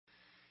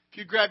If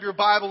you grab your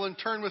Bible and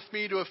turn with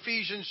me to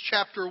Ephesians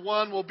chapter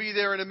 1, we'll be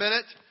there in a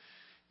minute.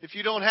 If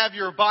you don't have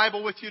your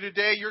Bible with you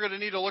today, you're going to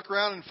need to look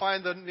around and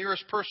find the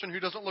nearest person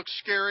who doesn't look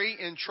scary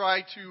and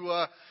try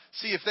to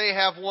see if they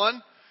have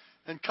one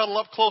and cuddle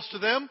up close to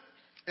them.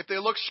 If they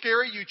look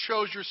scary, you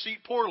chose your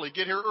seat poorly.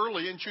 Get here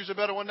early and choose a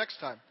better one next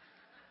time.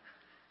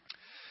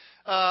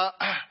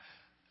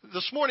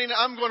 This morning,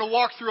 I'm going to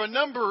walk through a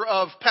number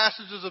of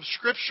passages of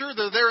Scripture.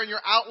 They're there in your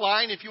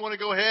outline. If you want to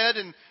go ahead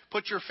and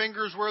put your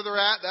fingers where they're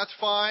at, that's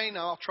fine.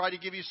 I'll try to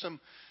give you some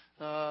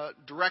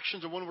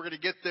directions of when we're going to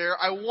get there.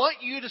 I want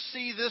you to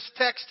see this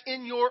text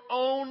in your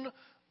own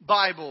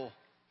Bible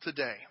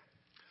today.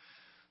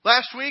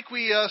 Last week,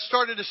 we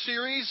started a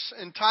series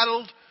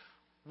entitled,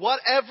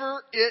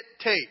 Whatever It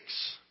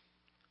Takes.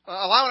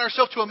 Allowing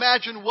ourselves to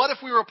imagine what if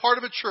we were a part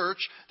of a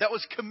church that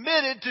was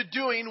committed to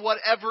doing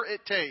whatever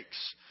it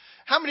takes.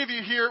 How many of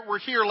you were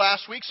here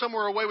last week? Some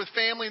were away with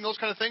family and those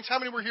kind of things. How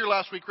many were here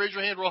last week? Raise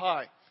your hand real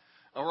high.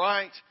 All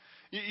right.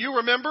 You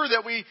remember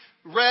that we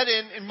read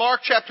in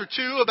Mark chapter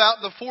 2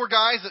 about the four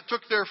guys that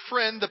took their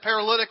friend, the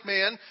paralytic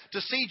man, to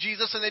see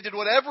Jesus, and they did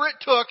whatever it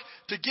took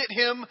to get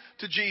him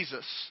to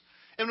Jesus.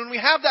 And when we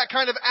have that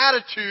kind of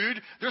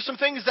attitude, there's some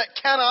things that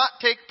cannot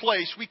take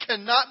place. We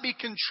cannot be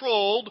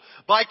controlled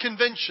by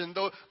convention,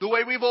 the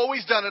way we've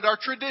always done it, our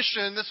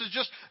tradition. This is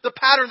just the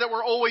pattern that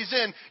we're always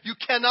in. You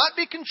cannot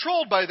be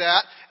controlled by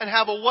that and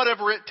have a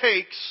whatever it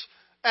takes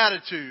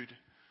attitude.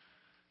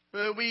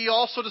 We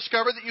also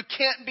discovered that you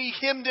can't be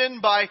hemmed in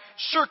by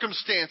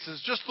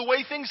circumstances, just the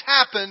way things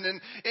happen,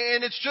 and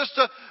it's just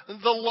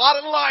the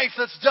lot in life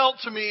that's dealt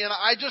to me, and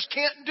I just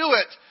can't do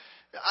it.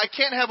 I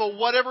can't have a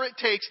whatever it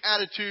takes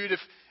attitude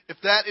if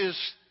that is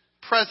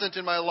present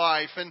in my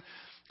life. And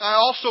I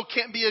also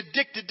can't be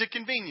addicted to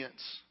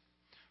convenience.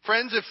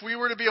 Friends, if we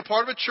were to be a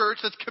part of a church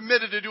that's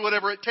committed to do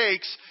whatever it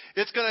takes,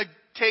 it's going to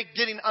take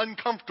getting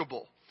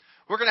uncomfortable.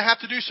 We're going to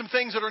have to do some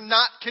things that are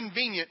not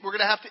convenient. We're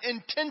going to have to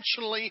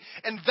intentionally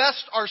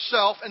invest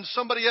ourselves in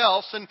somebody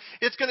else. And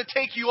it's going to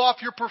take you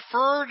off your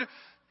preferred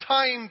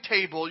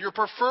timetable, your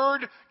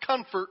preferred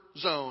comfort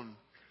zone.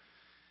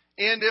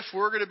 And if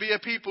we're going to be a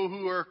people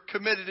who are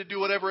committed to do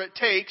whatever it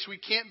takes, we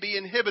can't be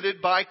inhibited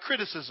by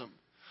criticism.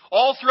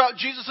 All throughout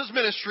Jesus'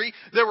 ministry,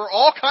 there were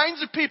all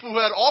kinds of people who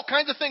had all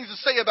kinds of things to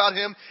say about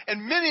him,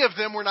 and many of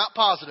them were not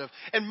positive.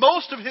 And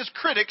most of his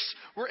critics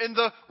were in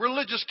the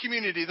religious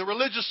community, the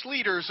religious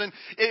leaders. And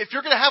if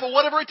you're going to have a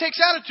whatever it takes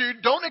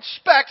attitude, don't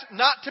expect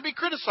not to be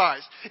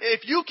criticized.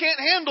 If you can't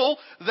handle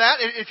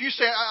that, if you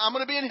say, I'm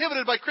going to be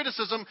inhibited by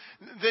criticism,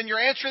 then you're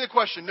answering the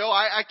question, no,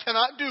 I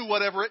cannot do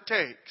whatever it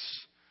takes.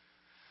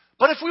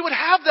 But if we would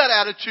have that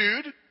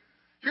attitude,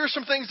 here are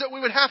some things that we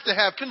would have to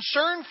have.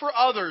 Concern for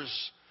others.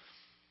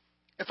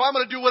 If I'm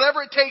going to do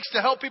whatever it takes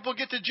to help people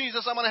get to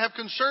Jesus, I'm going to have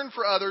concern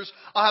for others.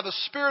 I'll have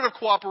a spirit of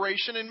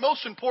cooperation. And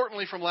most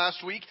importantly from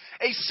last week,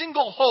 a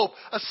single hope,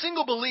 a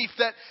single belief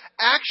that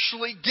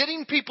actually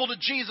getting people to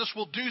Jesus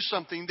will do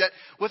something. That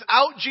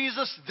without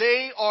Jesus,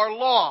 they are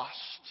lost.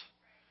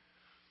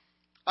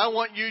 I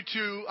want you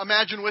to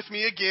imagine with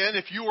me again,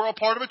 if you are a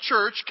part of a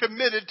church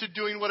committed to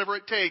doing whatever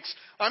it takes.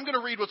 I'm going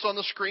to read what's on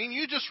the screen.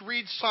 You just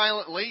read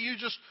silently. You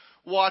just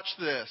watch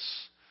this.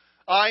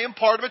 I am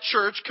part of a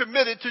church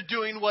committed to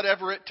doing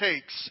whatever it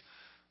takes.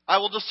 I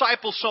will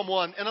disciple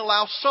someone and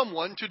allow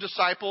someone to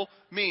disciple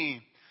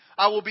me.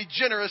 I will be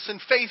generous and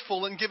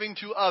faithful in giving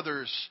to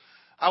others.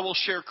 I will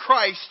share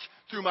Christ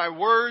through my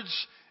words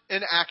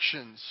and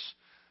actions.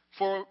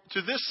 For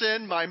to this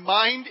end, my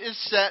mind is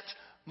set,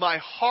 my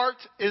heart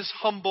is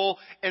humble,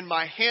 and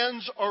my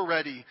hands are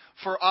ready,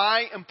 for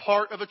I am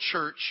part of a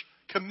church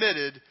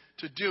committed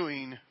to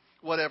doing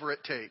whatever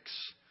it takes.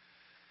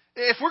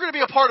 If we're going to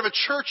be a part of a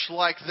church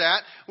like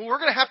that, we're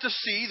going to have to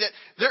see that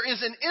there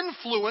is an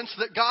influence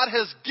that God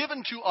has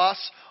given to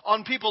us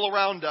on people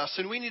around us,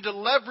 and we need to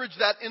leverage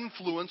that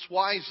influence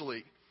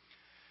wisely.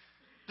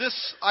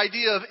 This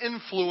idea of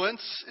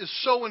influence is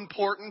so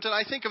important, and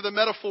I think of the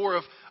metaphor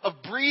of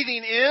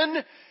breathing in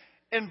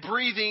and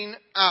breathing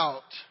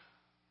out.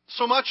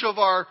 So much of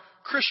our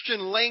Christian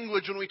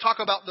language when we talk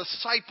about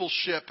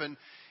discipleship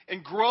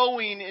and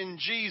growing in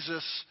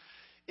Jesus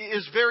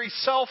is very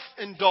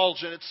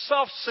self-indulgent. It's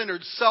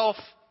self-centered,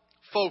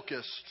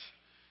 self-focused.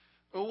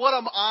 What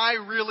am I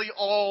really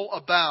all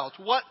about?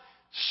 What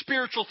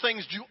spiritual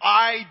things do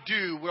I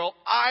do? Well,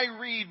 I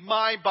read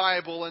my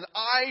Bible and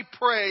I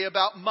pray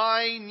about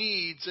my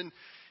needs. And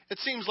it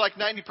seems like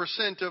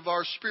 90% of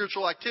our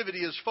spiritual activity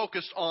is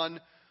focused on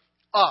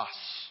us.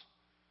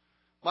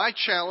 My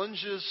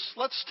challenge is,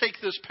 let's take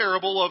this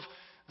parable of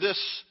this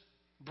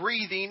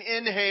breathing,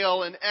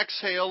 inhale and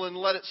exhale, and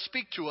let it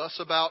speak to us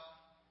about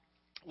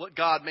what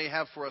God may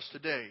have for us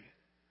today.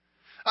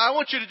 I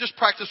want you to just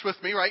practice with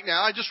me right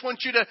now. I just want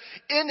you to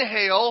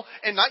inhale,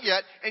 and not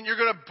yet, and you're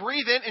going to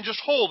breathe in and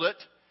just hold it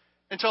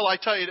until I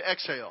tell you to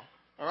exhale.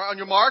 All right, on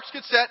your marks,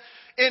 get set,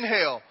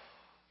 inhale.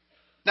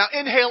 Now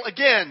inhale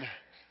again.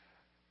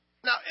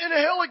 Now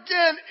inhale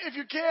again if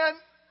you can.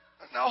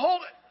 Now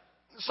hold it.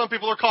 Some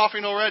people are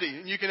coughing already,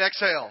 and you can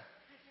exhale.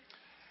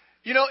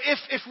 You know,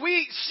 if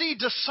we see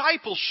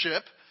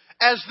discipleship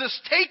as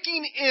this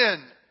taking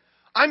in.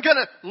 I'm going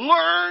to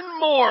learn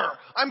more.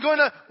 I'm going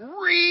to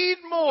read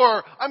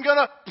more. I'm going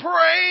to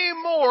pray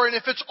more. And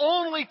if it's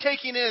only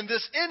taking in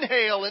this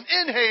inhale and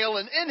inhale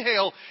and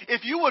inhale,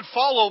 if you would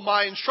follow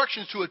my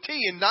instructions to a T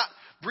and not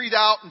breathe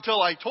out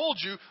until I told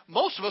you,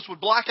 most of us would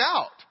black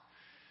out.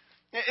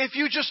 If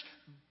you just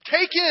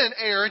take in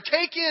air and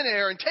take in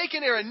air and take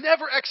in air and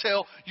never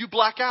exhale, you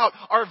black out.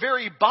 Our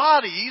very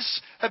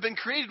bodies have been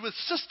created with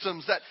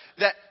systems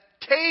that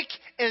take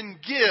and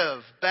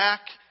give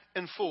back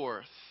and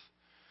forth.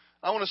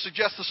 I want to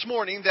suggest this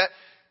morning that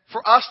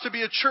for us to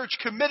be a church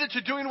committed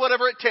to doing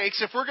whatever it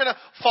takes, if we're going to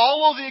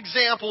follow the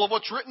example of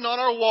what's written on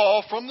our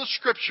wall from the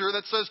Scripture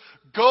that says,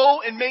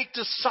 go and make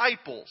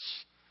disciples.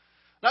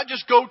 Not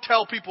just go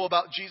tell people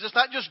about Jesus,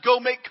 not just go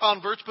make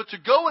converts, but to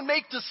go and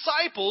make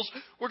disciples,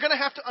 we're going to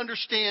have to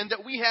understand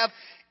that we have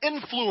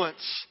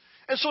influence.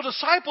 And so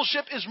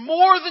discipleship is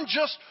more than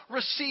just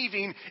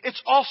receiving.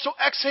 It's also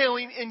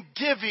exhaling and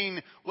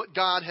giving what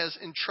God has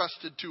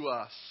entrusted to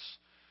us.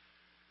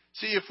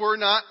 See, if we're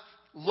not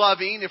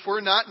loving, if we're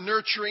not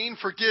nurturing,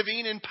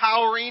 forgiving,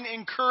 empowering,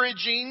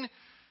 encouraging,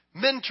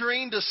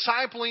 mentoring,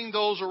 discipling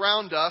those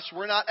around us,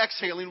 we're not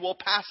exhaling, we'll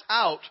pass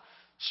out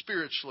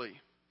spiritually.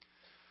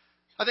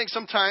 I think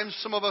sometimes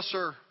some of us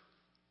are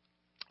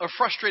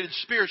frustrated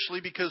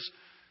spiritually because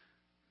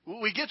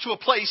we get to a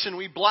place and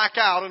we black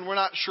out and we're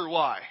not sure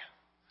why.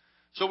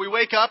 So we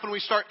wake up and we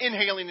start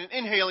inhaling and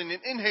inhaling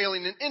and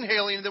inhaling and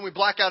inhaling, and then we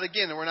black out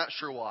again and we're not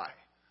sure why.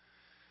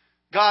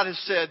 God has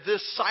said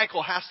this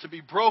cycle has to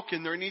be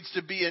broken. There needs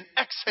to be an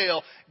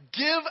exhale.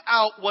 Give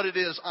out what it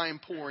is I am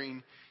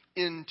pouring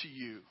into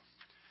you.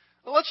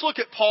 Now let's look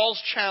at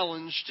Paul's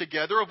challenge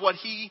together of what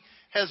he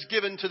has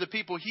given to the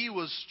people he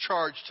was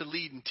charged to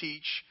lead and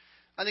teach.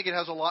 I think it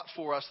has a lot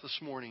for us this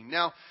morning.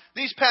 Now,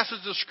 these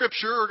passages of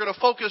Scripture are going to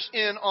focus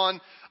in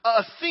on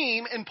a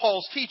theme in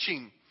Paul's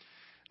teaching.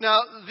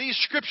 Now, these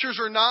scriptures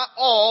are not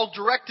all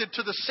directed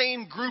to the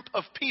same group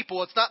of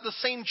people. It's not the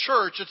same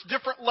church. It's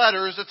different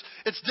letters.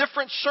 It's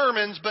different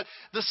sermons, but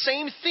the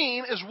same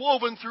theme is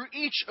woven through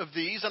each of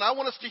these. And I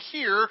want us to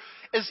hear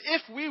as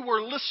if we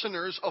were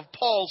listeners of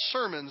Paul's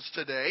sermons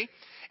today.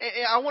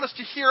 And I want us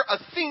to hear a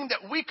theme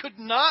that we could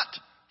not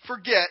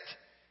forget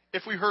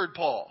if we heard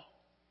Paul.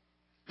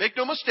 Make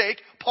no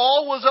mistake,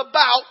 Paul was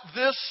about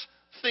this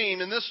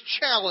theme and this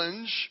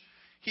challenge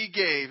he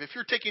gave. If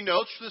you're taking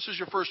notes, this is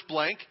your first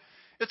blank.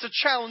 It's a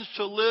challenge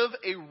to live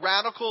a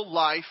radical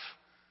life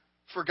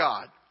for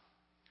God.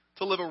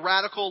 To live a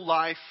radical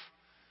life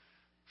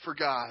for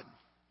God.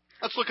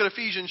 Let's look at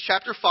Ephesians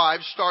chapter 5,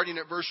 starting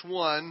at verse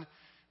 1,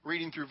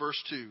 reading through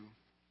verse 2.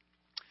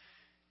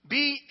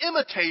 Be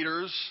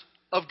imitators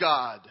of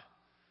God.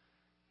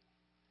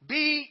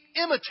 Be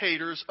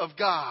imitators of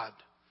God.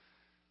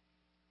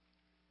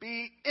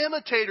 Be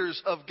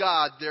imitators of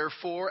God,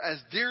 therefore,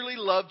 as dearly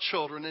loved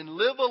children, and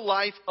live a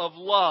life of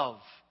love,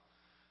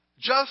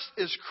 just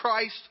as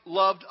Christ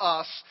loved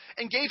us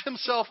and gave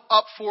himself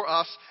up for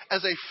us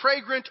as a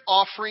fragrant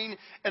offering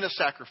and a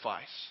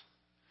sacrifice.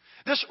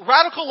 This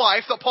radical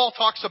life that Paul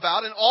talks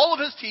about in all of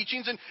his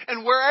teachings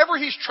and wherever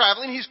he's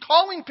traveling, he's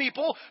calling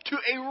people to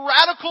a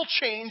radical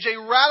change, a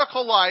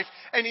radical life.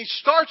 And he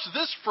starts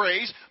this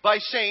phrase by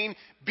saying,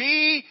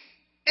 be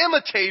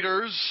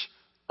imitators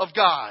of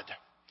God.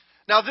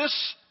 Now this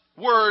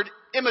word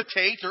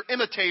imitate or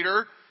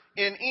imitator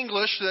in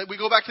English, that we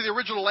go back to the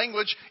original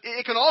language,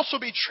 it can also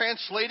be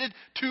translated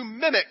to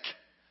mimic.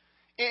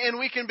 And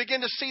we can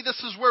begin to see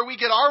this is where we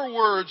get our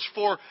words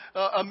for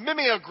a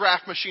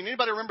mimeograph machine.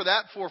 Anybody remember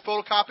that for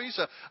photocopies?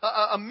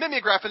 A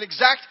mimeograph, an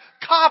exact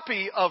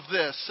copy of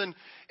this. And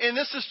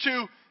this is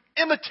to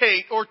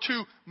imitate or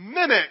to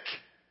mimic.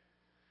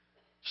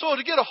 So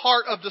to get a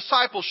heart of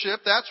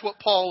discipleship, that's what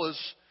Paul is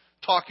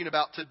talking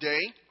about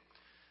today.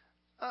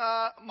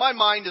 My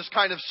mind is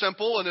kind of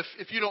simple, and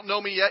if you don't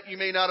know me yet, you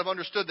may not have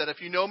understood that.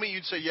 If you know me,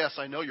 you'd say, yes,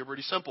 I know you're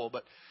pretty simple.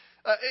 But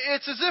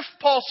it's as if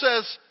Paul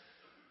says,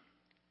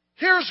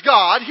 here's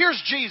God,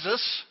 here's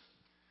Jesus.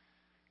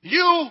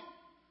 You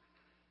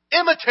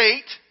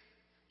imitate,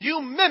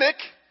 you mimic,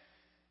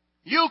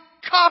 you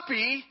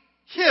copy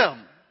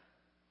Him.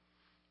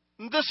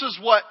 And this is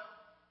what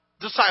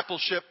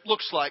discipleship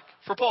looks like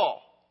for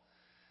Paul.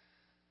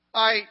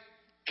 I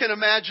can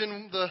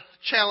imagine the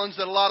challenge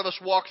that a lot of us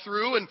walk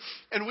through,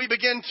 and we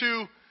begin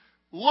to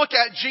look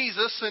at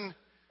Jesus and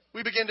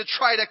we begin to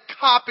try to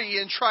copy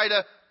and try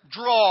to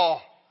draw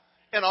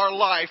in our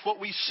life what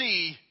we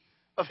see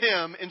of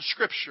Him in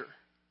Scripture.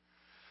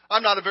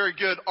 I'm not a very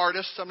good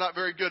artist. I'm not a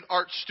very good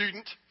art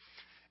student.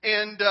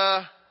 And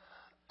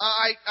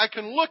I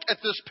can look at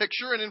this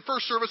picture, and in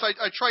first service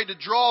I tried to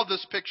draw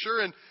this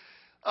picture,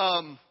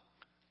 and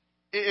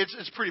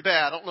it's pretty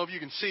bad. I don't know if you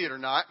can see it or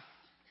not.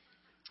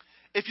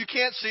 If you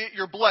can't see it,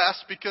 you're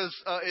blessed because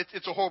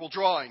it's a horrible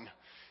drawing.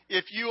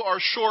 If you are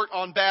short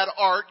on bad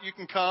art, you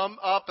can come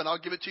up and I'll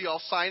give it to you.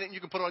 I'll sign it and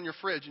you can put it on your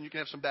fridge and you can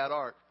have some bad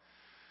art.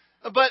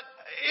 But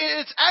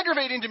it's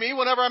aggravating to me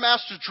whenever I'm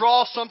asked to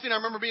draw something. I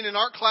remember being in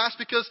art class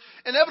because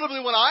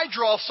inevitably when I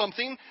draw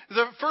something,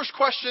 the first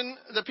question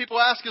that people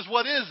ask is,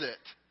 what is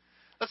it?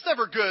 That's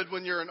never good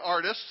when you're an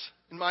artist,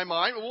 in my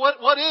mind.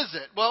 What is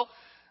it? Well,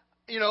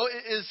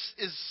 is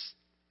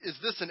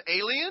this an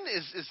alien?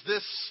 Is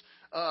this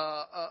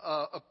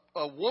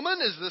a woman?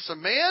 Is this a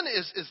man?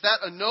 Is that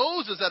a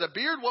nose? Is that a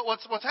beard?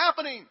 What's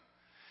happening?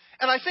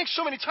 And I think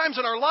so many times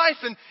in our life,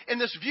 in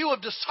this view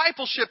of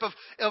discipleship, of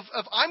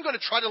I'm going to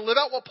try to live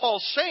out what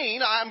Paul's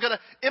saying, I'm going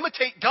to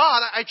imitate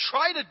God, I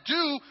try to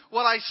do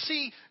what I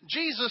see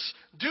Jesus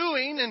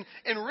doing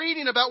and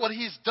reading about what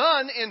He's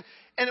done.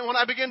 And when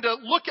I begin to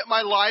look at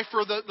my life,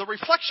 or the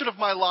reflection of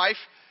my life,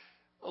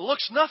 it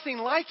looks nothing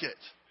like it.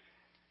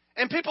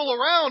 And people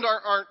around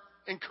aren't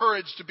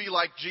encouraged to be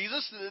like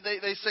Jesus.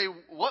 They say,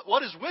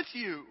 what is with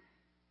you?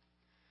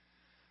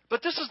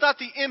 But this is not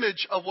the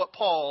image of what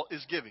Paul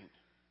is giving.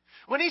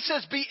 When he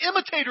says, be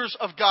imitators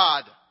of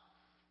God,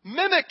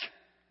 mimic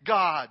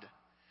God,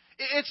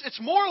 it's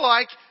more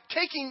like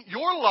taking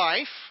your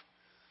life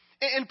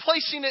and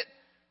placing it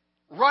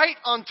right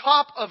on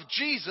top of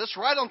Jesus,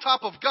 right on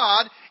top of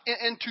God,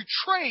 and to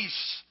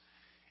trace.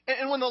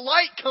 And when the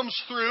light comes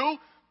through,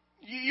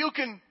 you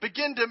can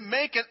begin to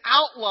make an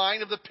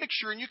outline of the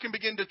picture, and you can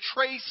begin to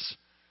trace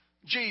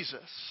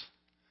Jesus.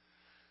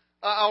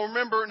 I'll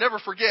never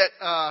forget,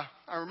 I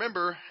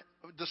remember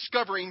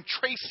discovering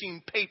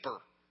tracing paper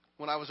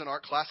when I was in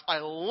art class. I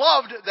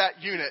loved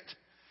that unit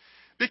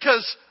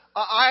because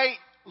I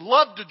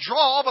loved to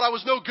draw, but I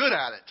was no good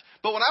at it.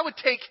 But when I would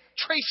take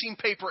tracing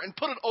paper and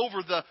put it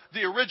over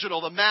the original,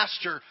 the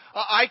master,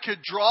 I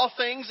could draw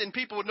things, and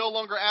people would no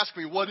longer ask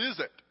me, what is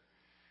it?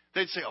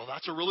 They'd say, oh,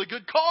 that's a really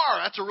good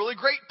car. That's a really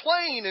great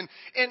plane. And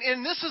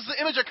this is the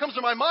image that comes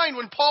to my mind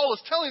when Paul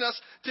is telling us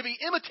to be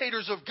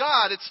imitators of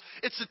God.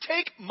 It's to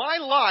take my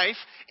life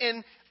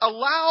and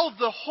allow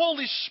the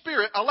Holy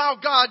Spirit, allow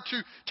God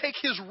to take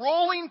His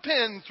rolling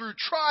pen through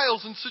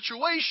trials and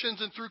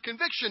situations and through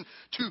conviction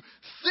to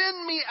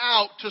thin me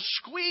out, to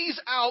squeeze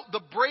out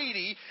the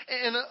Brady,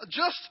 and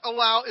just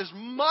allow as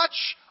much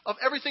of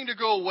everything to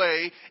go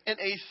away, and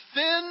a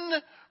thin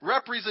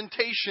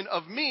representation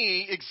of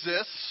me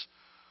exists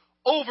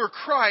over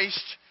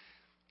Christ,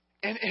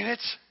 and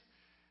it's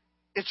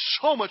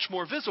so much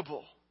more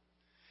visible.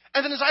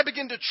 And then as I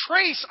begin to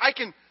trace, I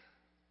can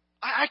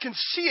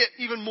see it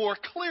even more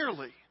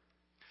clearly.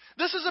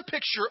 This is a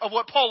picture of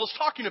what Paul is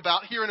talking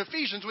about here in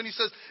Ephesians when he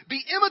says,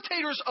 be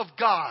imitators of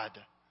God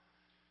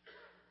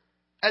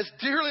as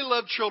dearly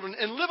loved children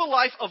and live a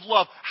life of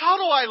love. How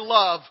do I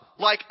love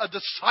like a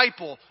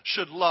disciple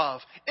should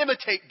love?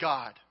 Imitate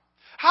God.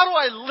 How do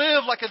I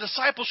live like a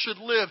disciple should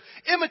live?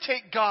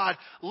 Imitate God.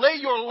 Lay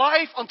your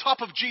life on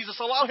top of Jesus.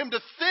 Allow Him to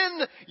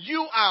thin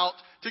you out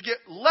to get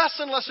less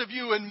and less of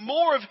you and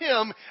more of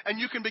Him, and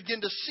you can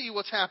begin to see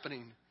what's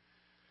happening.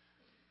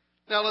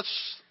 Now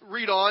let's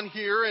read on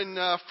here in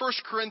 1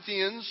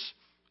 Corinthians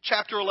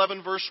chapter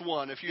 11, verse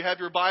 1. If you have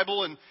your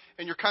Bible and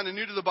you're kind of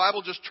new to the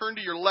Bible, just turn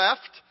to your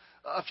left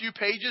a few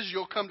pages.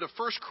 You'll come to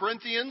 1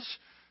 Corinthians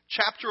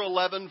chapter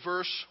 11,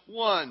 verse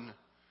 1.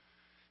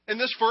 In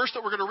this verse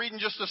that we're going to read in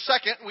just a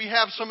second, we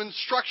have some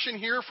instruction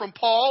here from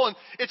Paul, and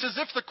it's as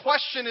if the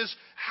question is,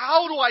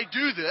 how do I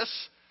do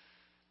this?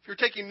 If you're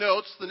taking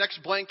notes, the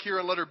next blank here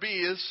in letter B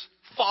is,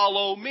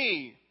 follow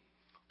me.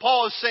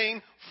 Paul is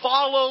saying,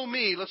 follow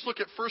me. Let's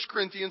look at 1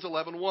 Corinthians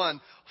 11:1.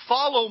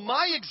 Follow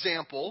my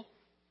example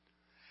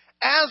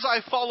as I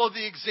follow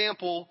the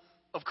example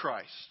of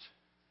Christ.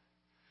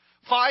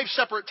 5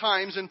 separate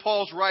times in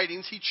Paul's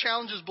writings, he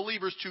challenges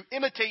believers to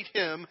imitate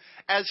him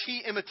as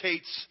he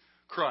imitates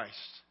Christ.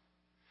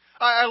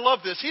 I love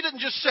this. He didn't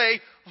just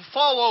say,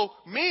 follow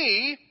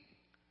me.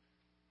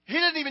 He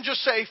didn't even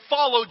just say,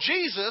 follow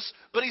Jesus,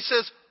 but he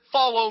says,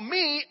 follow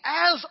me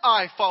as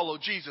I follow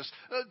Jesus.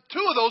 2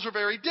 of those are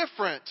very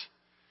different.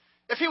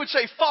 If he would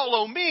say,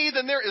 follow me,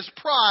 then there is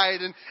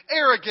pride and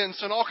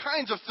arrogance and all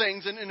kinds of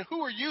things. And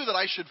who are you that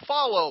I should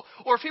follow?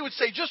 Or if he would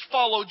say, just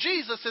follow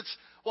Jesus, it's,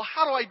 well,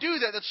 how do I do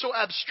that? That's so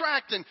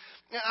abstract, and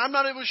I'm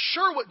not even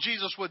sure what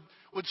Jesus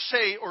would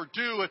say or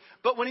do.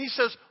 But when he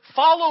says,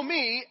 follow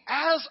me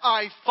as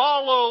I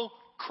follow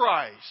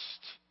Christ,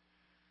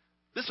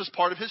 this is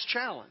part of his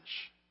challenge.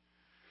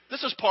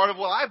 This is part of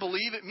what I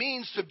believe it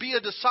means to be a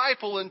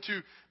disciple and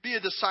to be a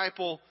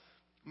disciple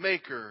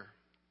maker.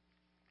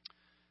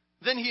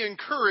 Then he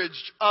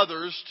encouraged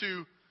others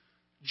to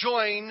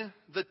join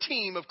the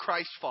team of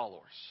Christ's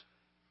followers.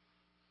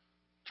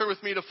 Turn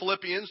with me to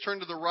Philippians. Turn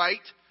to the right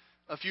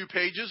a few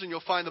pages and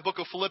you'll find the book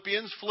of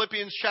Philippians.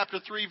 Philippians chapter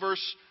 3,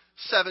 verse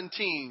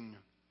 17.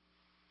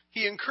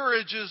 He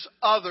encourages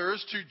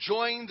others to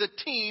join the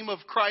team of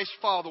Christ's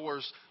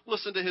followers.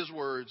 Listen to his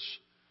words.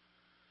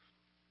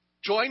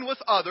 Join with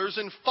others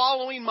in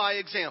following my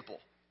example.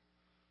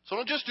 So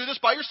don't just do this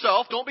by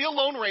yourself. Don't be a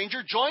lone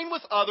ranger. Join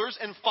with others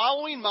in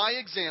following my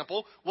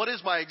example. What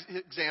is my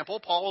example?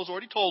 Paul has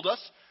already told us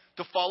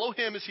to follow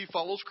him as he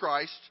follows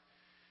Christ.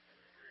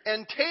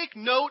 And take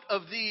note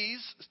of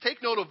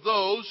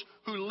those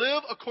who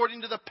live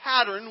according to the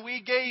pattern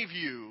we gave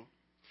you.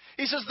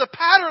 He says, the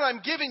pattern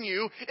I'm giving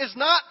you is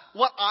not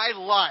what I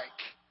like.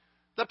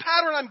 The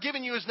pattern I'm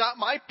giving you is not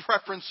my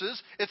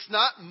preferences. It's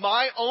not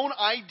my own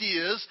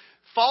ideas.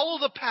 follow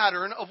the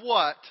pattern of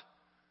what?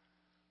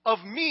 Of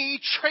me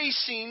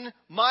tracing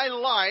my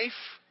life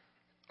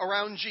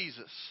around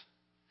Jesus.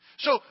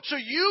 So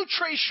you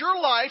trace your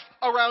life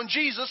around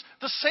Jesus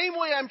the same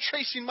way I'm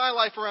tracing my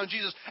life around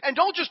Jesus. And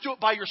don't just do it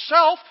by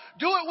yourself.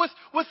 Do it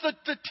with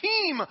the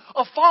team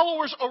of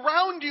followers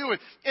around you,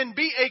 and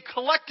be a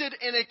collected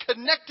and a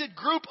connected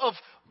group of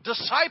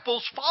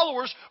disciples,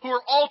 followers who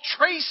are all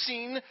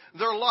tracing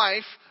their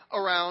life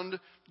around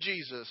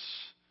Jesus.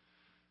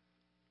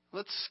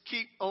 Let's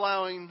keep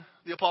allowing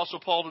the Apostle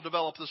Paul to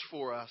develop this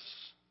for us.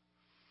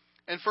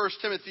 In 1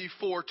 Timothy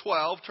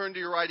 4:12, turn to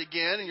your right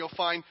again and you'll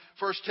find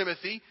 1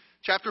 Timothy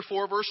chapter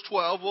 4, verse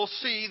 12. We'll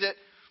see that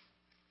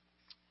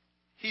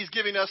he's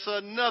giving us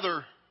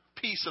another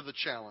piece of the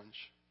challenge.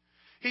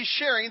 He's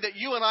sharing that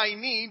you and I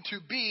need to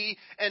be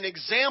an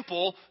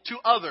example to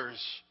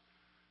others.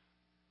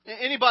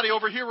 Anybody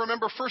over here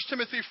remember 1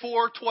 Timothy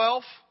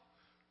 4:12?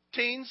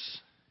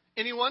 Teens?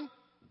 Anyone?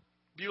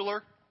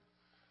 Bueller?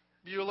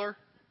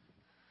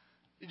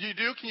 You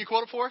do? Can you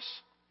quote it for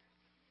us?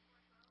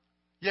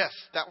 Yes,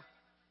 that one.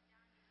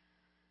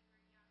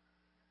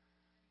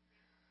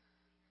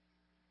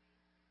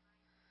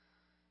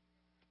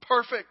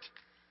 Perfect.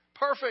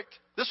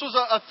 This was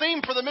a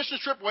theme for the mission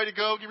trip. Way to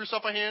go. Give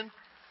yourself a hand.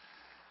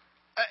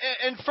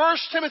 In 1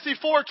 Timothy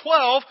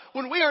 4:12,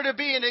 when we are to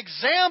be an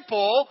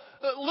example,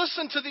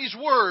 listen to these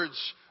words.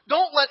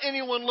 Don't let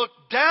anyone look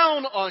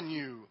down on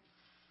you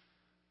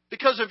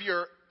because of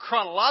your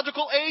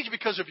chronological age,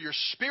 because of your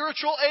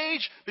spiritual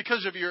age,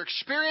 because of your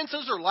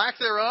experiences or lack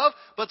thereof,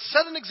 but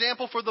set an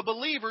example for the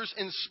believers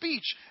in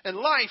speech and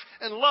life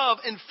and love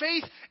and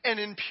faith and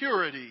in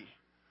purity.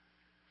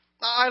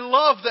 I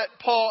love that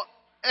Paul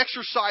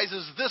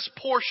exercises this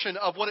portion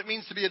of what it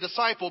means to be a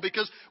disciple,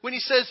 because when he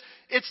says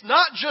it's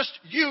not just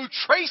you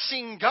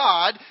tracing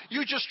God,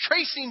 you just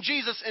tracing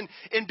Jesus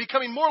and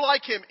becoming more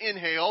like Him,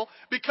 inhale,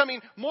 becoming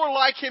more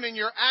like Him in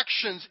your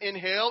actions,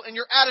 inhale, and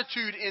your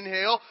attitude,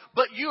 inhale,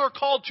 but you are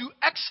called to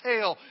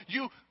exhale.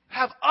 You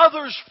have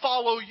others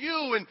follow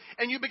you,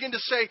 and you begin to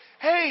say,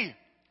 hey,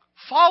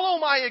 follow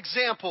my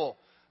example.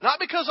 Not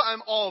because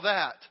I'm all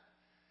that,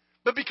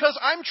 but because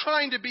I'm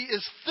trying to be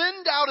as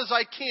thinned out as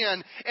I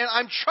can, and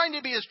I'm trying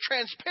to be as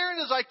transparent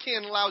as I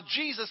can, allow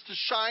Jesus to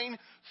shine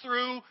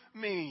through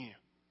me.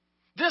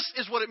 This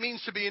is what it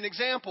means to be an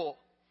example.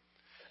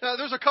 Now,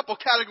 there's a couple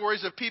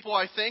categories of people,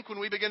 I think, when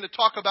we begin to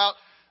talk about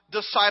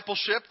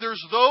discipleship.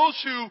 There's those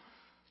who,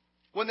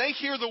 when they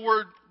hear the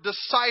word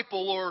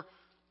disciple or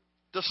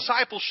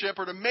discipleship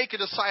or to make a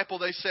disciple,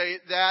 they say,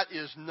 that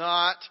is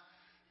not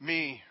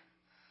me.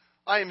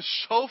 I am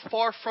so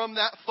far from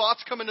that.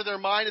 Thoughts come into their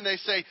mind and they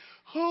say,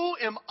 who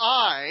am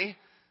I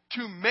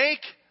to make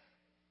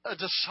a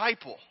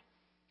disciple?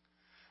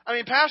 I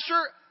mean, Pastor,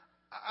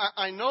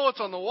 I know it's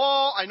on the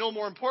wall. I know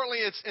more importantly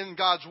it's in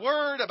God's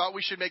Word about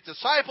we should make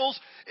disciples.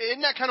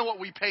 Isn't that kind of what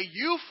we pay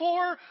you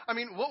for? I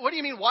mean, what do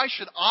you mean, why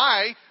should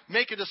I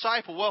make a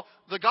disciple? Well,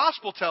 the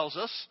gospel tells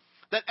us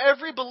that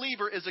every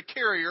believer is a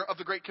carrier of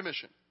the Great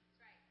Commission.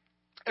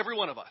 Every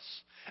one of us.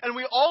 And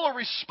we all are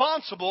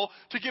responsible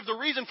to give the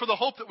reason for the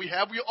hope that we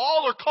have. We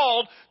all are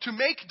called to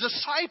make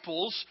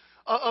disciples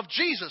of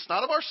Jesus,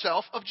 not of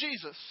ourselves, of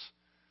Jesus.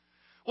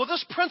 Well,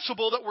 this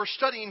principle that we're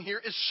studying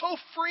here is so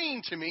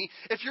freeing to me.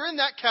 If you're in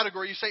that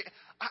category, you say,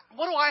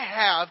 what do I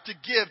have to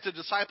give to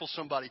disciple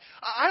somebody?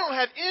 I don't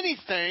have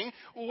anything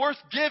worth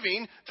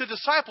giving to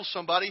disciple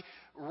somebody.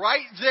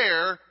 Right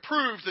there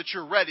proves that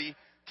you're ready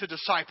to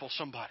disciple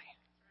somebody.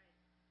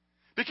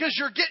 Because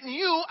you're getting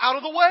you out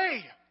of the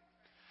way.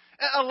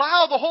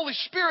 Allow the Holy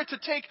Spirit to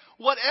take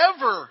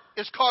whatever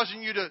is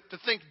causing you to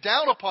think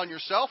down upon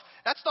yourself.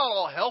 That's not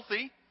all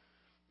healthy.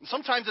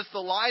 Sometimes it's the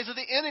lies of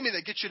the enemy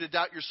that get you to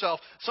doubt yourself.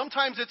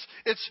 Sometimes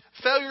it's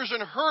failures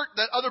and hurt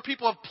that other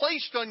people have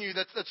placed on you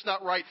that's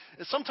not right.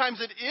 And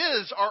sometimes it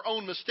is our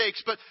own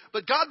mistakes.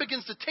 But God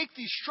begins to take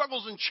these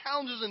struggles and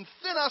challenges and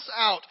thin us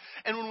out.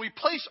 And when we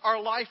place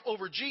our life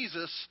over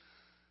Jesus,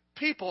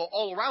 people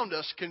all around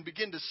us can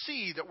begin to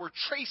see that we're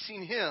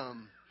tracing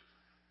Him.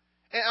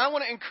 And I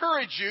want to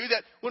encourage you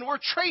that when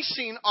we're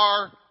tracing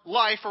our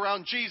life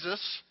around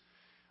Jesus,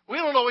 we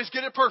don't always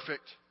get it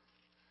perfect.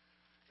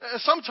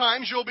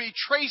 Sometimes you'll be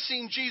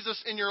tracing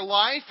Jesus in your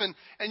life, and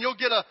you'll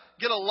get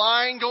a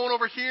line going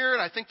over here,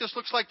 and I think this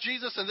looks like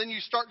Jesus, and then you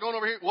start going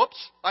over here. Whoops,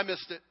 I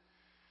missed it.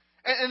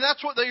 And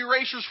that's what the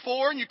eraser's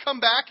for, and you come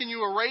back and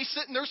you erase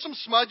it, and there's some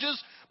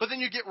smudges, but then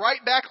you get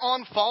right back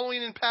on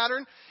following in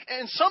pattern.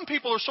 And some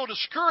people are so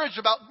discouraged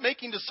about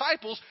making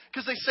disciples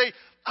because they say,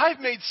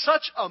 I've made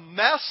such a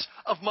mess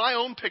of my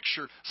own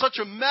picture, such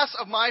a mess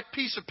of my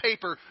piece of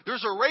paper.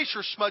 There's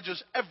eraser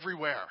smudges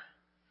everywhere.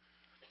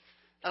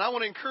 And I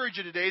want to encourage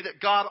you today that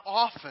God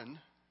often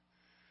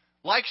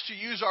likes to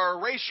use our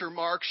eraser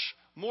marks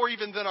more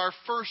even than our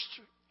first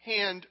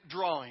hand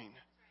drawing.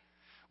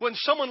 When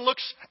someone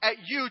looks at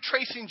you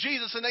tracing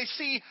Jesus and they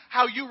see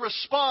how you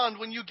respond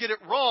when you get it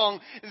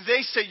wrong,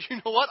 they say, you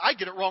know what? I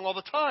get it wrong all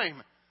the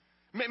time.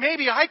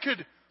 Maybe I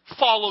could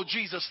follow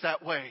Jesus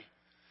that way.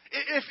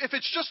 If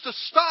it's just to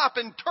stop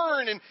and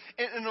turn and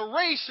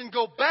erase and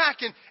go back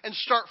and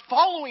start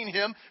following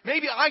Him,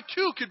 maybe I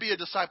too could be a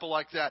disciple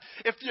like that.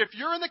 If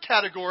you're in the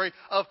category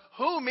of,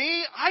 who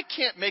me? I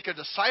can't make a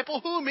disciple.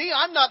 Who me?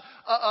 I'm not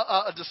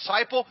a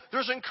disciple.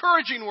 There's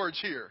encouraging words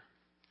here.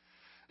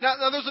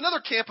 Now there's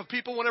another camp of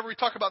people, whenever we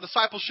talk about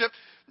discipleship,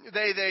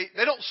 they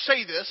don't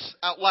say this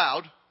out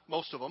loud,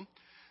 most of them,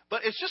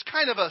 but it's just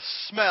kind of a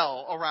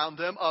smell around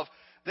them of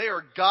they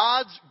are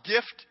God's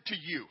gift to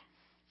you.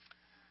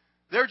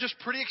 They're just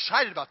pretty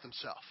excited about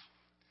themselves.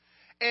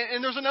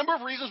 And there's a number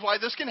of reasons why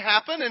this can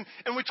happen.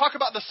 And we talk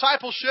about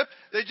discipleship,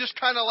 they just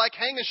kind of like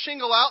hang a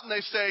shingle out and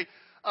they say,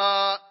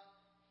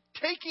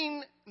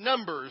 taking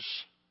numbers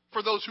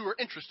for those who are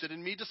interested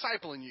in me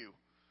discipling you.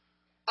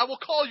 I will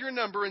call your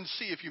number and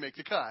see if you make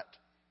the cut.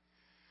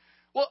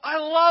 Well, I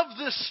love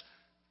this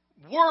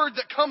word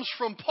that comes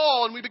from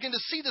Paul, and we begin to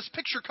see this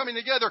picture coming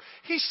together.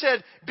 He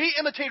said, be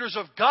imitators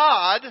of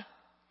God.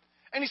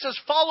 And he says,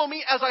 follow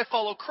me as I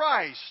follow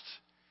Christ.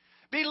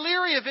 Be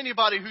leery of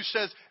anybody who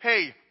says,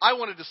 hey, I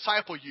want to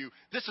disciple you.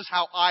 This is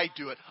how I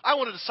do it. I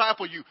want to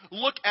disciple you.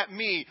 Look at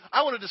me.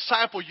 I want to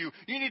disciple you.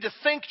 You need to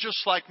think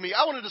just like me.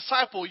 I want to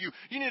disciple you.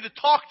 You need to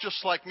talk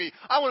just like me.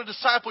 I want to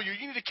disciple you.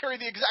 You need to carry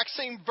the exact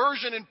same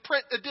version and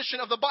print edition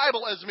of the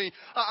Bible as me.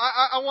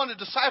 I want to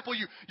disciple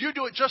you. You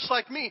do it just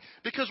like me.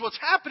 Because what's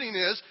happening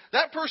is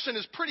that person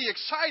is pretty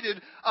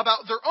excited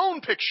about their own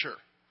picture.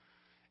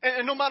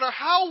 And no matter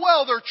how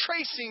well they're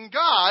tracing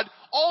God,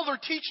 all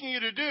they're teaching you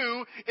to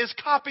do is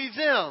copy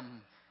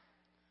them.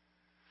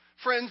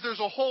 Friends, there's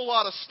a whole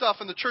lot of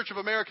stuff in the Church of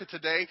America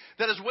today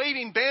that is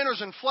waving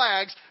banners and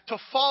flags to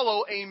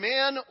follow a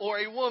man or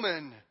a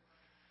woman.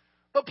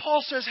 But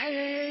Paul says,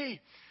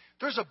 hey,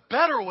 there's a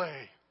better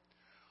way.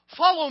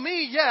 Follow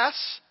me, yes.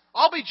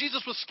 I'll be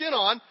Jesus with skin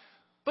on.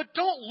 But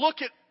don't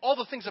look at all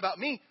the things about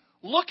me.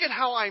 Look at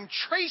how I'm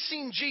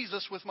tracing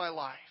Jesus with my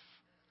life.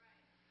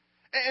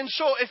 And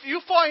so if you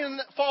fall in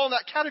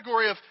that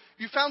category of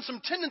you found some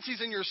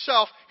tendencies in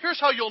yourself, here's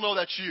how you'll know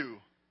that's you.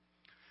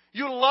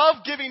 You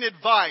love giving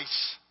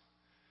advice,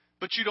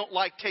 but you don't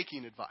like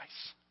taking advice.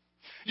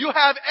 You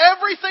have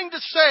everything to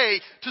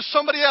say to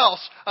somebody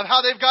else of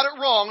how they've got it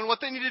wrong and what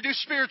they need to do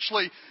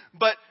spiritually.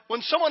 But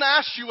when someone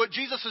asks you what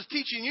Jesus is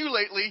teaching you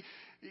lately,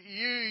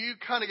 you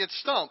kind of get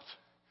stumped.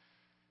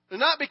 And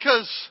not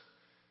because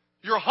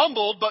you're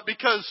humbled, but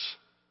because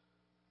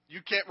you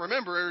can't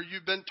remember or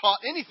you've been taught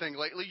anything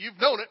lately. You've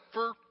known it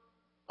for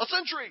a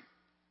century.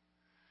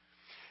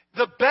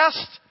 The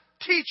best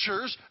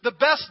teachers, the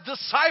best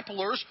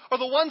disciplers are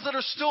the ones that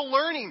are still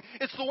learning.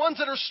 It's the ones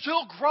that are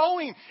still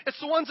growing.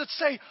 It's the ones that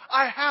say,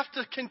 I have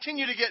to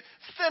continue to get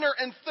thinner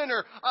and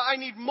thinner. I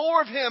need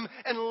more of Him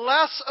and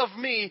less of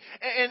me.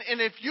 And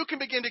if you can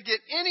begin to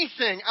get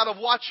anything out of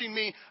watching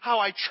me, how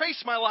I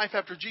trace my life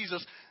after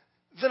Jesus,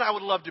 then I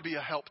would love to be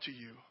a help to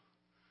you.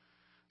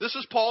 This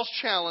is Paul's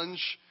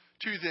challenge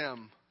to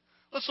them.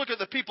 Let's look at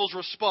the people's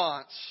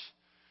response.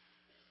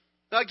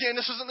 Now again,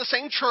 this isn't the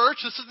same church.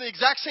 This isn't the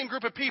exact same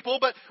group of people,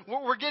 but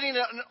we're getting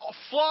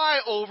a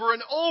flyover,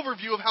 an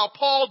overview of how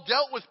Paul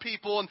dealt with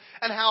people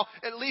and how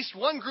at least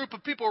one group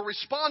of people are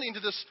responding to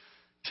this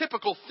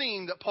typical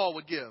theme that Paul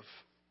would give.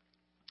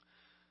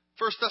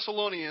 1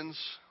 Thessalonians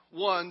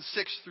 1,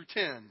 6 through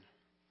 10.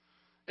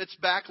 It's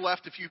back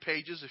left a few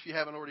pages if you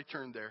haven't already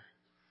turned there.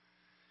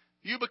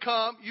 You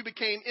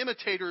became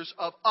imitators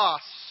of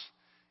us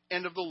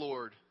and of the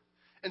Lord.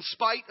 In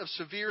spite of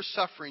severe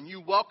suffering,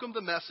 you welcomed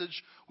the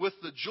message with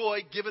the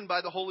joy given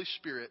by the Holy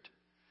Spirit.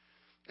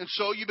 And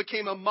so you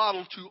became a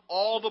model to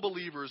all the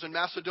believers in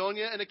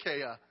Macedonia and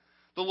Achaia.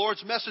 The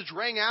Lord's message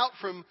rang out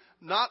from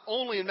not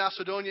only in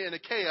Macedonia and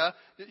Achaia,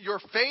 your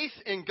faith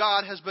in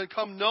God has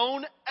become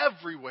known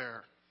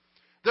everywhere.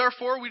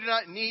 Therefore, we do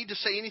not need to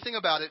say anything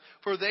about it,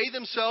 for they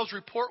themselves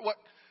report what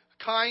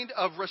kind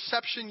of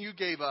reception you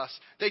gave us.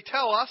 They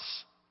tell us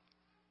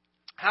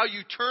how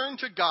you turned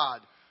to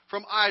God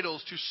from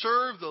idols to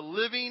serve the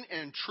living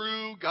and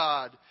true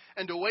God,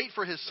 and to wait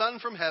for His Son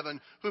from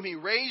heaven, whom He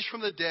raised from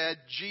the dead,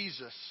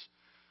 Jesus,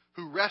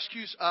 who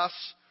rescues us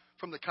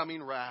from the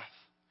coming wrath.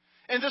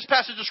 In this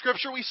passage of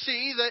Scripture, we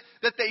see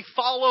that they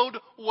followed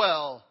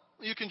well.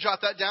 You can jot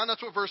that down.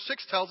 That's what verse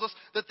 6 tells us,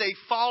 that they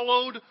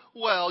followed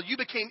well. You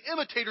became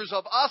imitators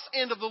of us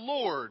and of the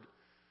Lord.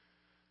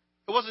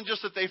 It wasn't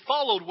just that they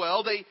followed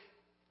well. They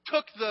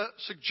took the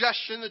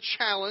suggestion, the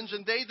challenge,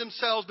 and they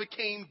themselves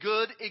became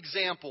good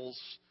examples.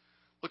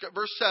 Look at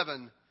verse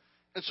 7.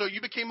 And so you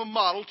became a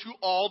model to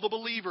all the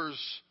believers.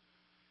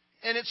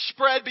 And it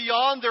spread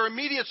beyond their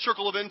immediate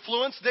circle of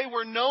influence. They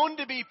were known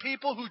to be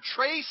people who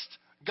traced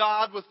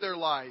God with their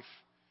life.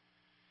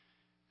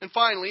 And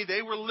finally,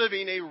 they were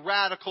living a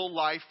radical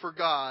life for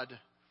God.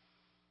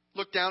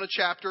 Look down a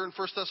chapter in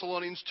 1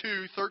 Thessalonians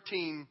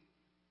 2:13.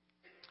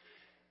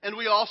 And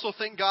we also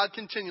thank God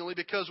continually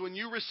because when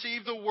you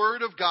received the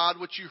word of God,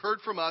 which you heard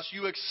from us,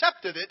 you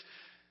accepted it,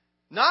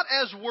 not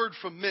as word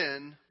from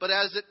men, but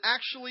as it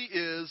actually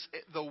is,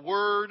 the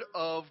word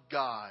of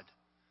God,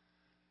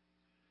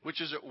 which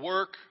is at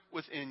work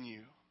within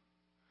you.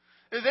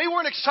 They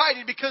weren't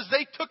excited because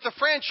they took the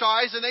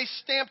franchise and they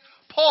stamped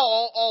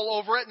Paul all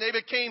over it and they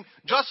became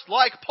just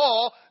like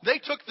Paul. They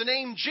took the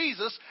name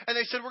Jesus and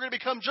they said, we're going to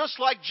become just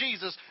like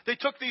Jesus. They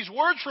took these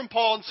words from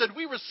Paul and said,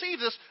 we receive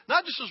this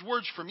not just as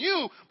words from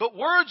you, but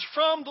words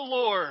from the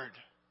Lord.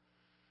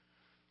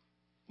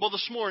 Well,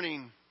 this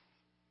morning,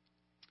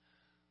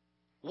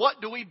 what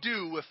do we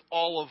do with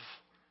all of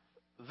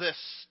this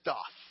stuff?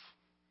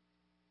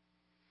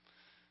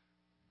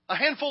 A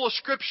handful of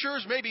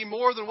scriptures, maybe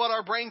more than what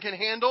our brain can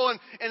handle,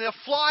 and a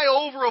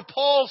flyover of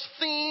Paul's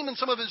theme and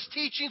some of his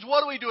teachings.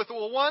 What do we do with it?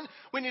 Well, one,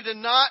 we need to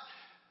not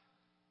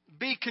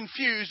be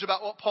confused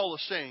about what Paul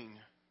is saying.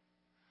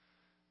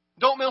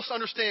 Don't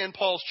misunderstand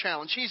Paul's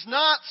challenge. He's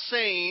not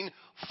saying,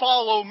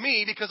 follow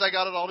me because I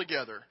got it all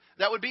together.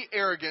 That would be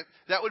arrogant.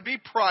 That would be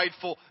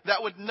prideful.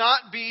 That would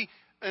not be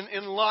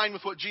in line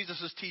with what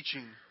Jesus is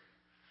teaching.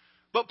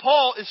 But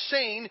Paul is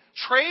saying,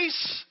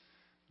 trace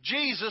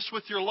Jesus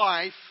with your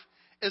life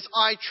as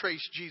I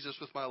trace Jesus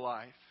with my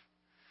life.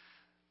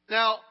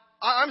 Now,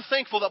 I'm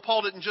thankful that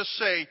Paul didn't just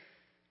say,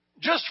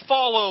 just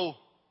follow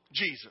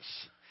Jesus.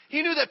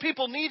 He knew that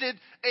people needed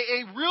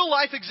a real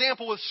life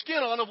example with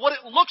skin on of what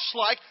it looks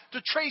like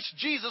to trace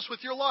Jesus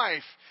with your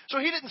life. So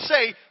he didn't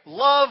say,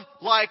 love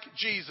like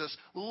Jesus.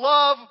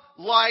 Love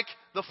like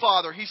the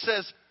Father. He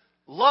says,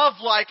 love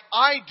like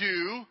I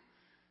do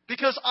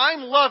because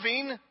I'm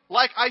loving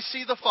like I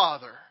see the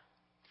Father.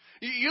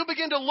 You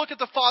begin to look at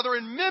the Father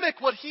and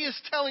mimic what He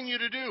is telling you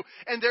to do.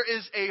 And there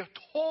is a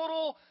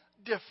total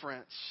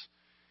difference.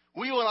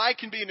 You and I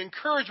can be an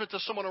encouragement to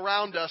someone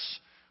around us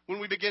when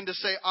we begin to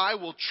say, I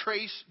will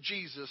trace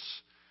Jesus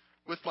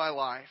with my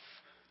life.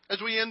 As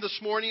we end this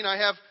morning, I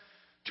have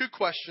two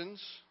questions.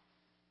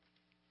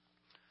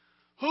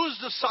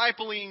 Who's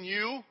discipling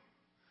you?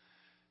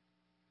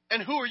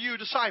 And who are you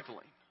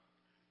discipling?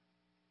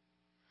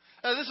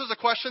 Now, this is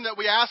a question that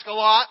we ask a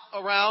lot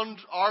around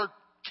our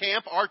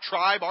camp, our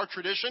tribe, our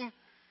tradition.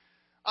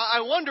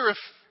 I wonder if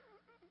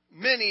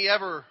many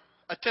ever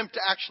attempt to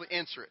actually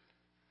answer it.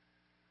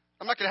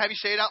 I'm not going to have you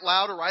say it out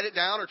loud or write it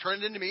down or turn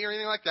it into me or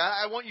anything like that.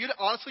 I want you to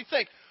honestly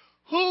think,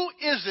 who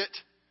is it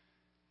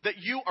that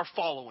you are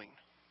following?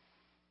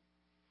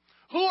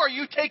 Who are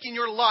you taking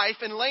your life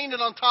and laying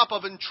it on top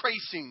of and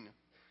tracing?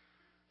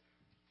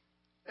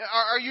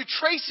 Are you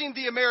tracing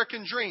the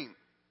American dream?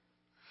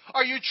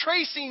 Are you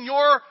tracing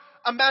your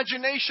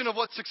imagination of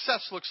what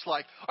success looks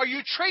like? Are you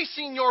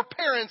tracing your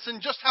parents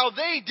and just how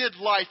they did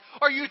life?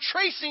 Are you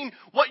tracing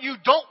what you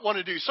don't want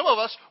to do? Some of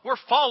us, we're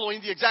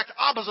following the exact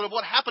opposite of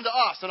what happened to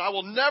us. And I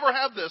will never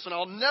have this and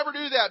I'll never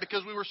do that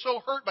because we were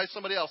so hurt by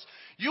somebody else.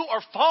 You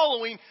are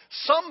following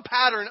some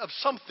pattern of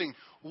something.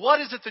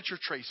 What is it that you're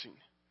tracing?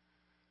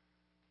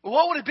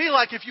 What would it be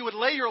like if you would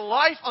lay your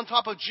life on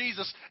top of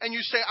Jesus and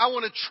you say, I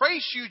want to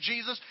trace you,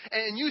 Jesus,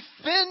 and you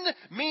thin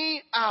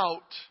me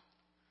out?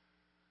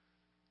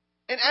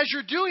 And as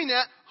you're doing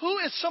that, who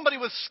is somebody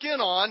with skin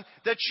on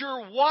that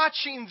you're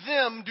watching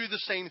them do the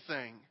same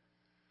thing?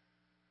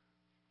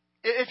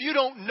 If you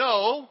don't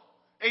know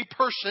a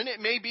person,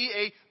 it may be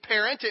a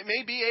parent, it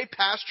may be a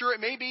pastor, it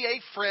may be a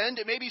friend,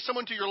 it may be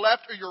someone to your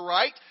left or your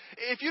right.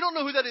 If you don't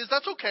know who that is,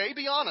 that's okay.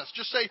 Be honest.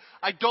 Just say,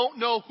 I don't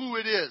know who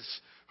it is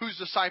who's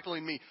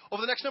discipling me.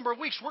 Over the next number of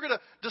weeks, we're going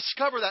to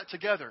discover that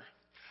together.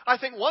 I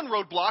think one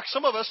roadblock,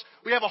 some of us,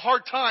 we have a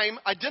hard time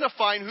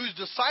identifying who's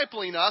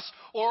discipling us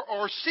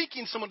or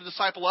seeking someone to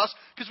disciple us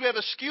because we have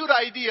a skewed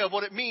idea of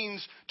what it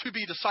means to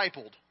be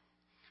discipled.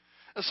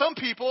 And some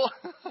people,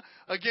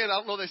 again, I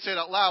don't know if they say it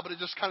out loud, but it's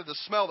just kind of the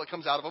smell that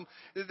comes out of them.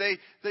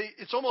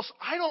 It's almost,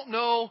 I don't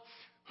know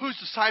who's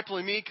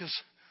discipling me because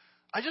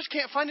I just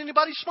can't find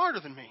anybody smarter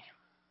than me.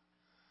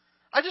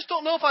 I just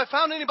don't know if I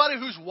found anybody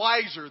who's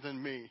wiser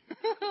than me.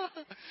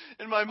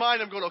 In my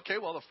mind, I'm going, okay,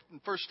 well, the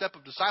first step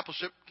of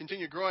discipleship,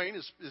 continue growing,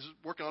 is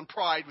working on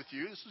pride with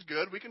you. This is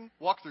good. We can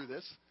walk through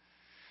this.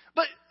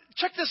 But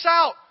check this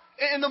out.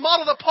 In the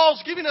model that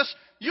Paul's giving us,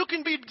 you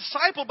can be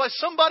discipled by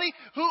somebody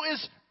who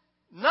is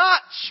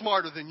not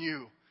smarter than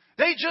you.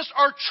 They just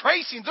are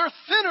tracing. They're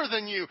thinner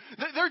than you.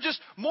 They're just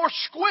more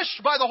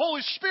squished by the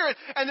Holy Spirit,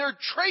 and they're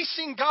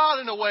tracing God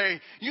in a way.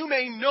 You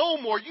may know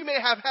more. You may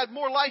have had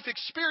more life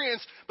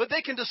experience, but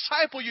they can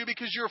disciple you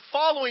because you're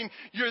following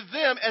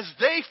them as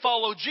they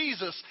follow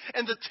Jesus.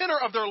 And the tenor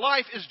of their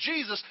life is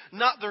Jesus,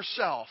 not their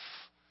self.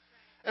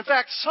 In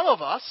fact, some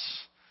of us,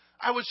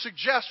 I would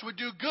suggest, would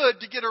do good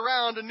to get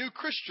around a new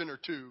Christian or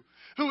two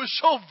who is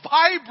so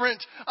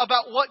vibrant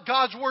about what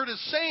God's Word is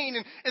saying,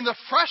 and the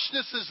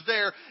freshness is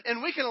there.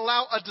 And we can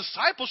allow a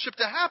discipleship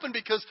to happen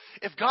because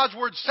if God's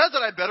Word says it,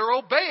 I better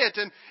obey it.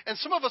 And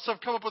some of us have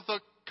come up with a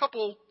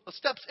couple of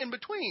steps in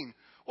between.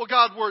 Well,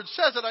 God's Word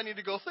says it, I need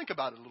to go think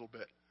about it a little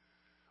bit.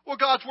 Well,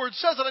 God's Word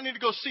says it, I need to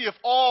go see if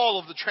all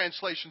of the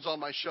translations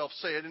on my shelf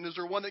say it, and is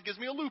there one that gives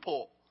me a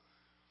loophole?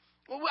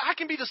 Well, I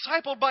can be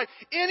discipled by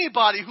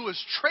anybody who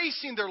is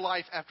tracing their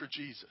life after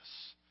Jesus.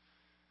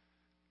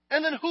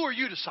 And then who are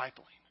you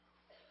discipling?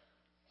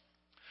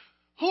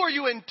 Who are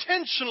you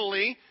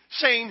intentionally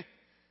saying,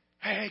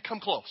 hey, come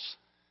close.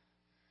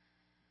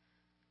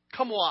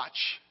 Come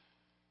watch.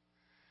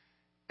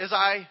 as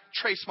I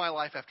trace my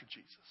life after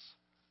Jesus.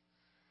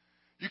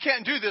 You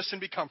can't do this and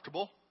be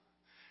comfortable.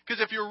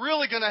 Because if you're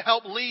really going to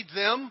help lead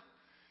them,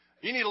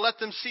 you need to let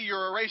them see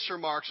your eraser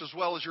marks as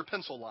well as your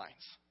pencil lines.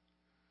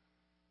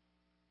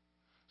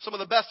 Some of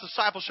the best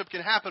discipleship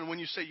can happen when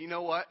you say, you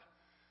know what?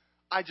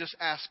 I just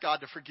asked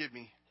God to forgive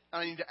me.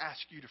 And I need to ask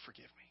you to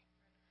forgive me.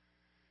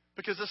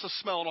 Because this is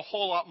smelling a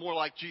whole lot more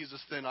like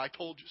Jesus than I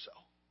told you so.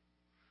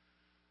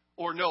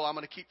 Or no, I'm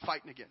going to keep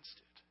fighting against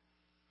it.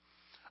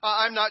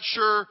 I'm not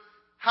sure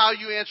how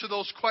you answer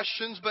those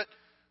questions, but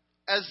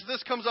as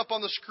this comes up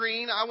on the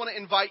screen, I want to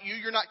invite you.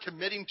 You're not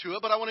committing to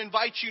it, but I want to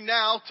invite you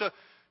now to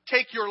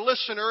take your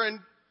listener and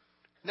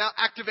now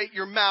activate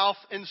your mouth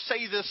and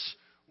say this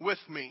with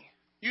me.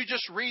 You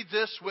just read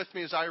this with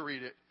me as I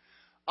read it.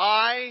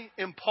 I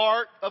am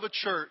part of a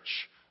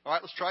church. All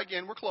right, let's try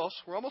again. We're close.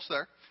 We're almost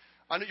there.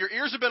 I know your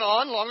ears have been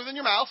on longer than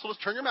your mouth, so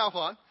let's turn your mouth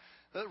on.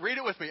 Read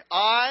it with me.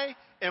 I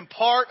am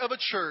part of a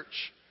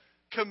church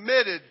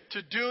committed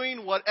to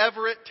doing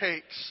whatever it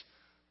takes.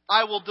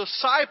 I will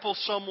disciple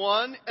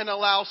someone and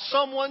allow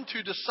someone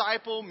to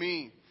disciple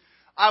me.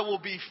 I will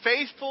be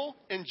faithful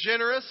and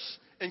generous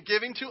in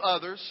giving to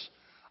others.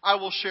 I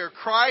will share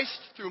Christ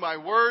through my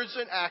words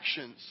and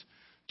actions.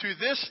 To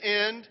this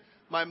end,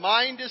 my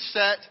mind is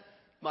set,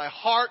 my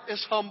heart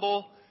is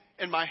humble,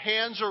 and my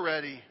hands are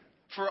ready.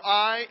 For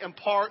I am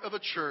part of a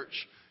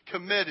church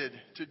committed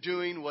to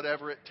doing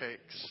whatever it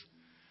takes.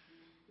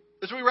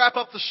 As we wrap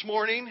up this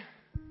morning,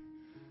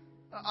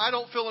 I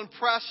don't feel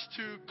impressed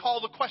to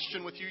call the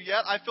question with you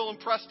yet. I feel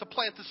impressed to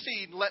plant the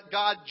seed and let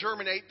God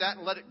germinate that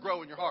and let it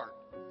grow in your heart.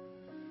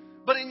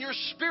 But in your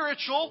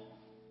spiritual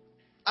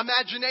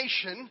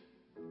imagination,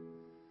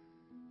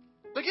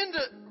 begin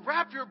to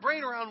wrap your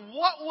brain around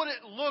what would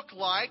it look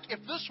like if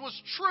this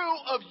was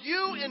true of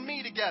you and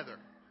me together.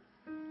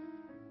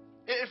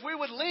 If we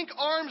would link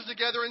arms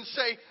together and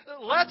say,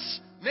 let's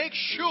make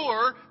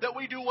sure that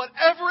we do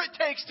whatever it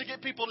takes to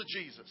get people to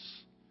Jesus.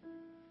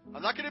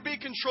 I'm not going to be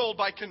controlled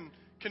by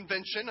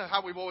convention,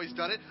 how we've always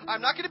done it.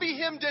 I'm not going to be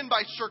hemmed in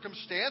by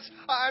circumstance.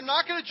 I'm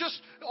not going to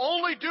just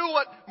only do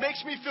what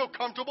makes me feel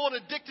comfortable and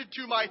addicted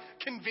to my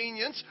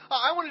convenience.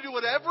 I want to do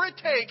whatever it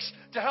takes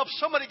to help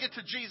somebody get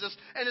to Jesus.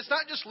 And it's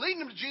not just leading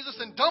them to Jesus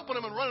and dumping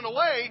them and running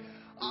away.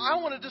 I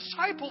want to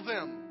disciple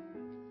them.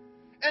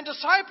 And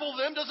disciple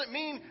them doesn't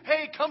mean,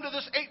 hey, come to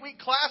this 8-week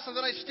class and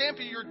then I stamp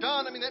you, you're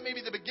done. I mean, that may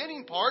be the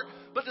beginning part.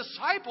 But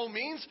disciple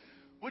means,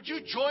 would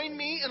you join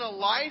me in a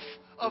life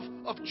of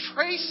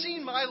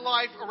tracing my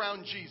life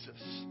around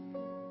Jesus?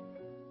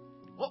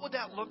 What would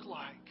that look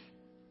like?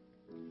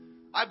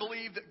 I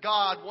believe that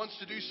God wants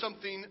to do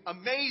something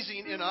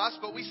amazing in us,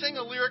 but we sang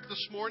a lyric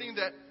this morning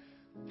that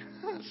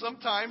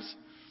sometimes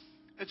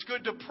it's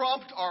good to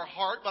prompt our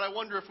heart, but I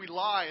wonder if we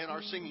lie in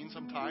our singing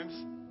sometimes.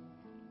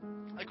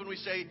 Like when we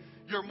say,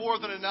 you're more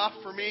than enough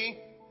for me,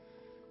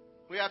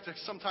 we have to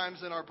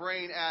sometimes in our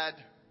brain add,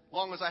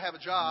 long as I have a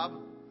job,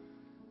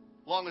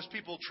 long as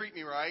people treat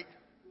me right,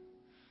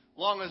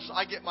 long as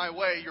I get my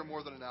way, you're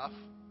more than enough.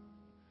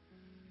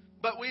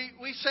 But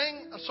we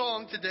sang a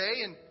song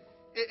today, and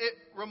it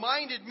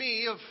reminded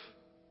me of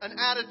an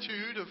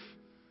attitude of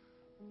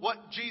what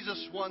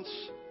Jesus wants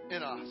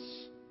in us.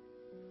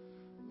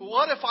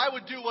 What if I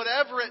would do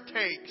whatever it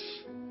takes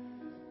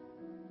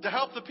to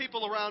help the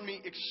people around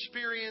me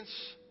experience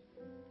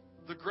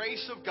the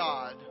grace of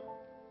God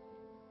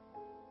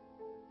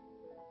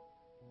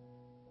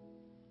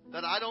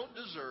that I don't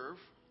deserve,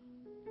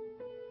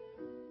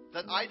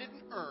 that I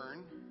didn't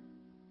earn,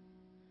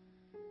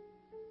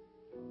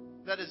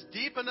 that is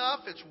deep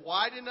enough, it's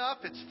wide enough,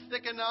 it's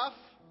thick enough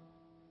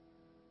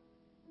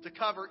to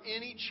cover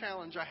any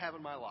challenge I have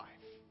in my life.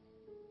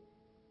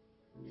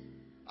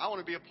 I want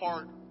to be a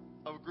part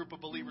of a group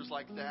of believers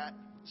like that.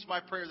 It's my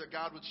prayer that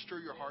God would stir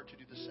your heart to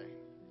do the same.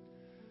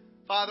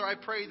 Father, I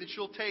pray that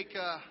you'll take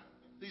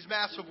these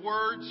massive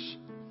words,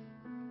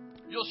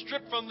 you'll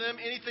strip from them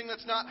anything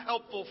that's not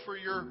helpful for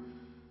your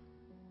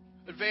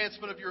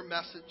advancement of your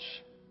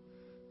message.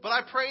 But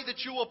I pray that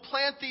you will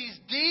plant these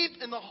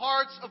deep in the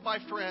hearts of my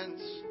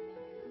friends.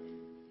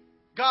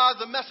 God,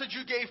 the message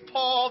you gave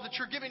Paul that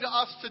you're giving to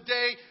us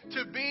today,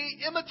 to be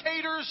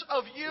imitators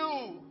of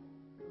you.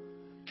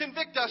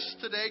 Convict us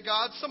today,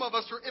 God. Some of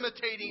us are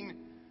imitating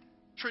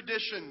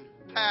tradition,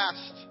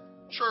 past,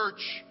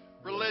 church,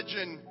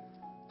 religion,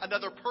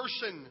 another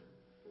person.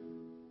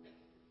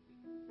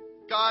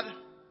 God,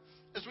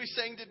 as we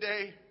sang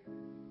today,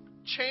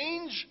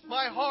 change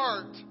my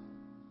heart.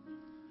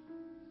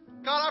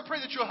 God, I pray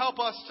that you'll help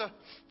us to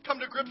come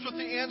to grips with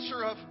the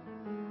answer of,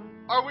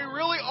 are we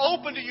really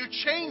open to you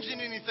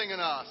changing anything in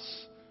us?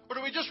 Or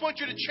do we just want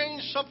you to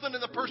change something in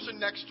the person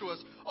next to us?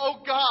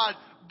 Oh God,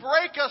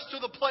 break us to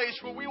the place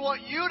where we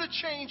want you to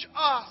change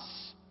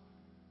us.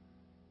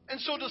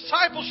 And so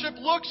discipleship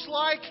looks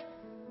like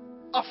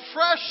a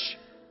fresh,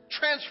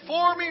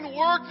 transforming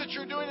work that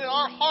you're doing in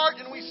our heart.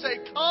 And we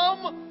say,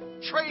 come,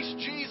 trace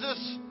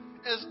Jesus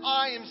as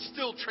I am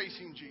still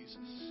tracing Jesus.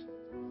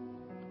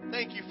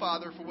 Thank you,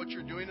 Father, for what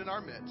you're doing in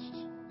our midst.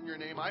 In your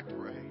name I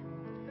pray.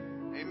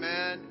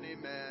 Amen and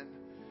amen.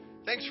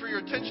 Thanks for your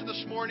attention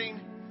this morning.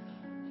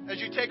 As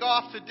you take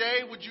off today,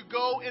 would you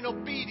go in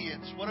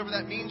obedience, whatever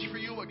that means for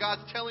you, what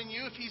God's telling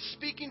you. If He's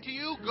speaking to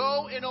you,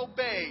 go and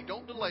obey.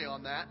 Don't delay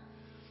on that.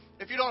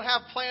 If you don't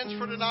have plans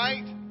for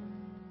tonight,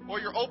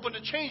 or you're open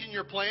to changing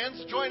your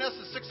plans, join us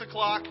at 6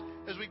 o'clock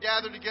as we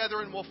gather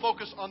together and we'll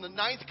focus on the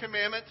 9th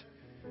commandment.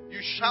 You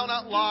shall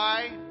not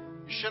lie.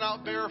 You shall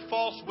not bear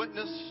false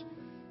witness.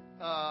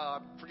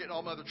 Forgetting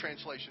all my other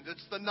translations.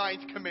 It's the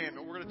 9th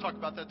commandment. We're going to talk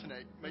about that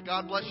tonight. May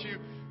God bless you.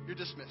 You're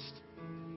dismissed.